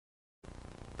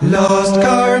Lost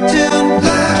cartoon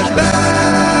flashback.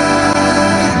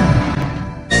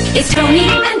 It's Tony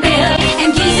and Bill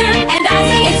and Geezer and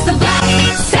Ozzy. It's the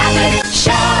Black Sabbath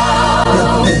show.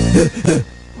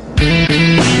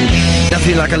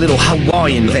 Nothing like a little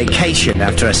Hawaiian vacation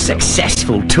after a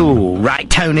successful tour, right,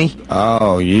 Tony?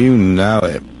 Oh, you know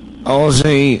it.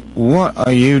 Ozzy, what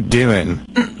are you doing?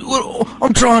 Well,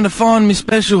 I'm trying to find me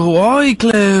special Hawaii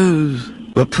clothes.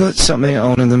 We'll put something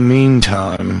on in the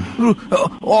meantime.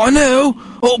 I know.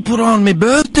 I'll put on my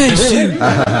birthday suit.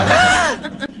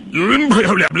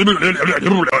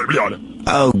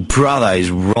 Oh, brother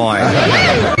is right.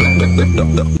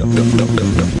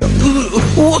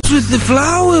 What's with the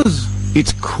flowers?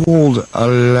 It's called a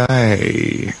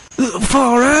lay.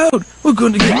 Far out. We're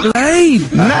going to get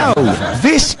laid. No,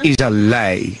 this is a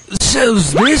lay.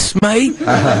 So's this, mate.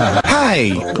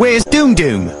 Hey, where's Doom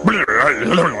Doom?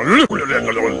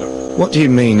 What do you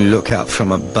mean, look out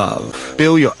from above?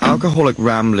 Bill, your alcoholic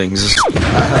ramblings.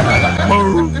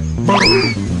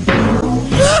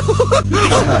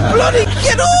 Bloody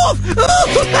get off!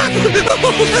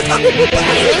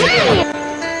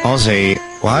 Ozzy,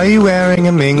 why are you wearing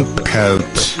a mink coat?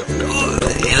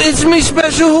 It's me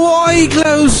special Hawaii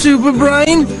clothes, Super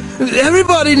Brain.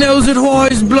 Everybody knows that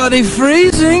Hawaii's bloody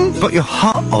freezing. But you're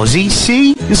hot, Ozzy,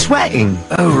 see? You're sweating.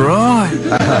 Oh, right.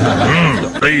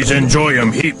 Please enjoy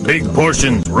 'em. Heap big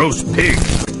portions roast pig.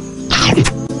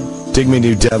 Dig me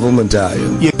new devil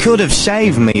medallion. You could have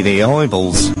saved me the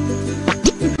eyeballs.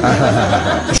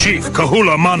 Chief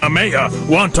Kahula Manamea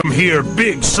want 'em here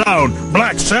big sound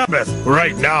Black Sabbath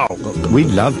right now.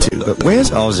 We'd love to, but where's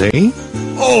Ozzy?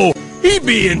 Oh, he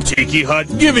be in Tiki Hut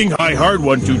giving high hard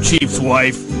one to Chief's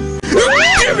wife.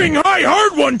 Giving high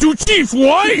hard one to Chief's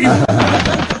wife!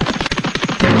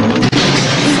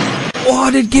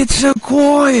 Why'd it get so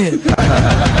quiet?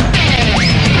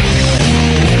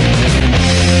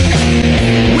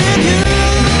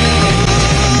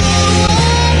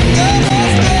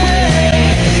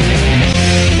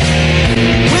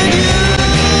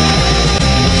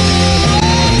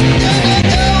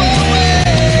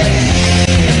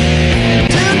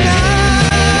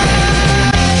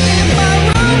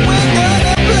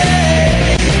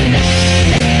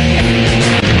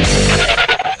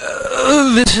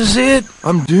 This is it.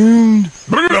 I'm doomed.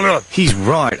 He's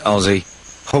right, Ozzy.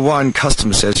 Hawaiian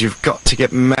custom says you've got to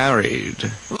get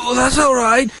married. Well, that's all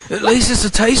right. At least it's a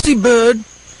tasty bird.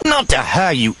 Not to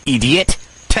her, you idiot.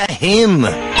 To him. Oh,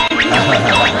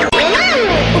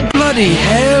 bloody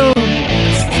hell.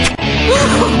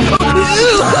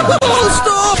 Oh,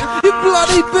 stop, you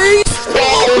bloody beast.